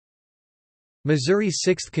Missouri's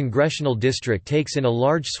 6th congressional district takes in a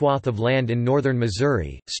large swath of land in northern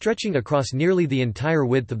Missouri, stretching across nearly the entire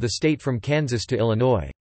width of the state from Kansas to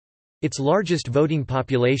Illinois. Its largest voting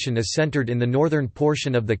population is centered in the northern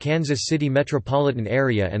portion of the Kansas City metropolitan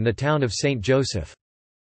area and the town of St. Joseph.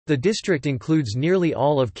 The district includes nearly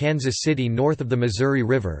all of Kansas City north of the Missouri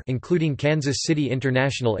River, including Kansas City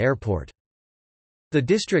International Airport. The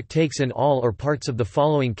district takes in all or parts of the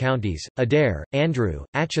following counties: Adair, Andrew,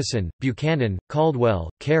 Atchison, Buchanan, Caldwell,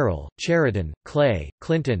 Carroll, Chariton, Clay,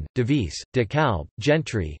 Clinton, DeVise, DeKalb,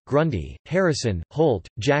 Gentry, Grundy, Harrison, Holt,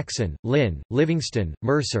 Jackson, Lynn, Livingston,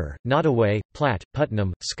 Mercer, Nottoway, Platte,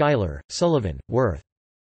 Putnam, Schuyler, Sullivan, Worth.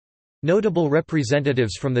 Notable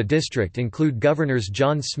representatives from the district include Governors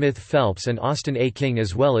John Smith Phelps and Austin A. King,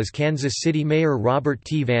 as well as Kansas City Mayor Robert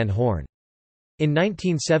T. Van Horn. In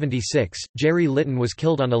 1976, Jerry Litton was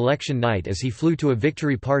killed on election night as he flew to a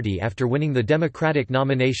victory party after winning the Democratic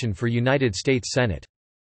nomination for United States Senate.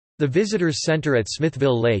 The Visitors Center at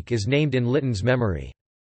Smithville Lake is named in Litton's memory.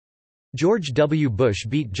 George W. Bush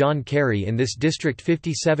beat John Kerry in this district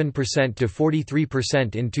 57% to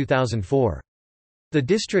 43% in 2004. The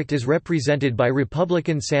district is represented by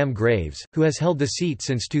Republican Sam Graves, who has held the seat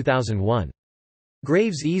since 2001.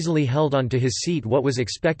 Graves easily held on to his seat what was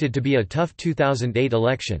expected to be a tough 2008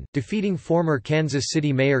 election, defeating former Kansas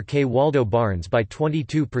City Mayor K. Waldo Barnes by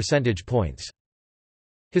 22 percentage points.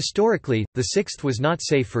 Historically, the 6th was not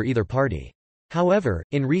safe for either party. However,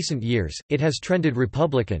 in recent years, it has trended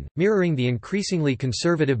Republican, mirroring the increasingly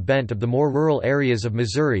conservative bent of the more rural areas of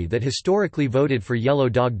Missouri that historically voted for Yellow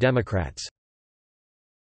Dog Democrats.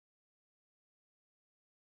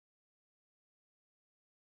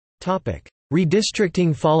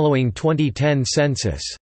 Redistricting following 2010 census.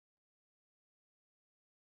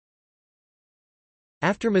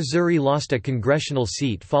 After Missouri lost a congressional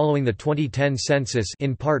seat following the 2010 census,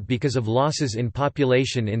 in part because of losses in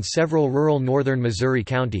population in several rural northern Missouri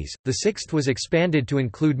counties, the 6th was expanded to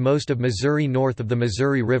include most of Missouri north of the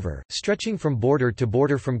Missouri River, stretching from border to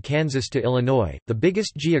border from Kansas to Illinois. The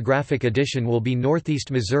biggest geographic addition will be northeast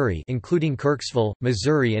Missouri, including Kirksville,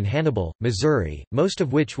 Missouri, and Hannibal, Missouri, most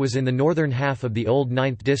of which was in the northern half of the old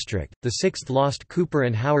 9th District. The 6th lost Cooper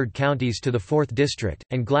and Howard counties to the 4th District,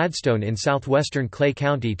 and Gladstone in southwestern Clay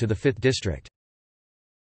County to the 5th District.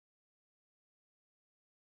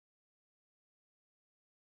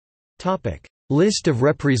 List of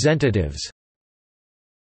representatives.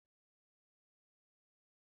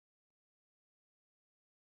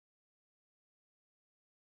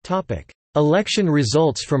 Election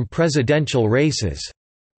results from presidential races.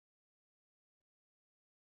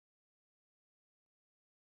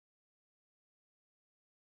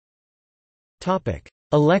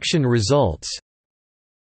 Election results.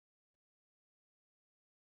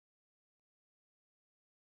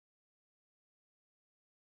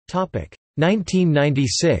 Topic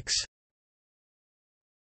 1996.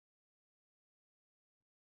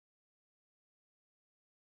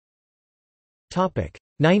 Topic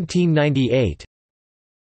 1998.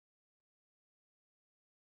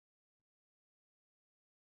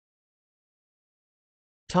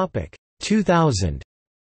 Topic 2000.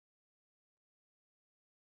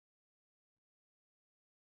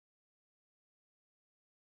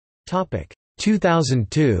 Topic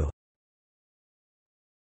 2002.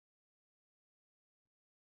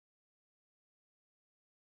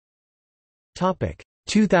 Topic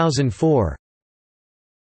 2004.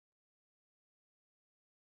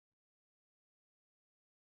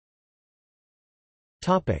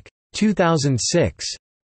 Topic 2006.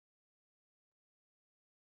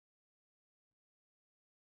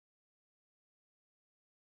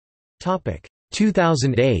 Topic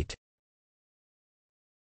 2008.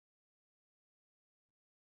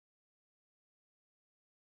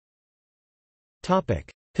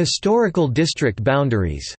 Topic Historical district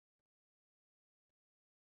boundaries.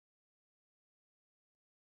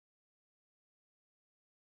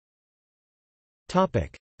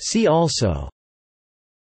 See also: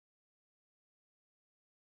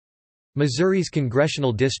 Missouri's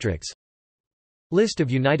congressional districts, List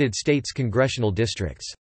of United States congressional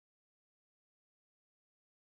districts.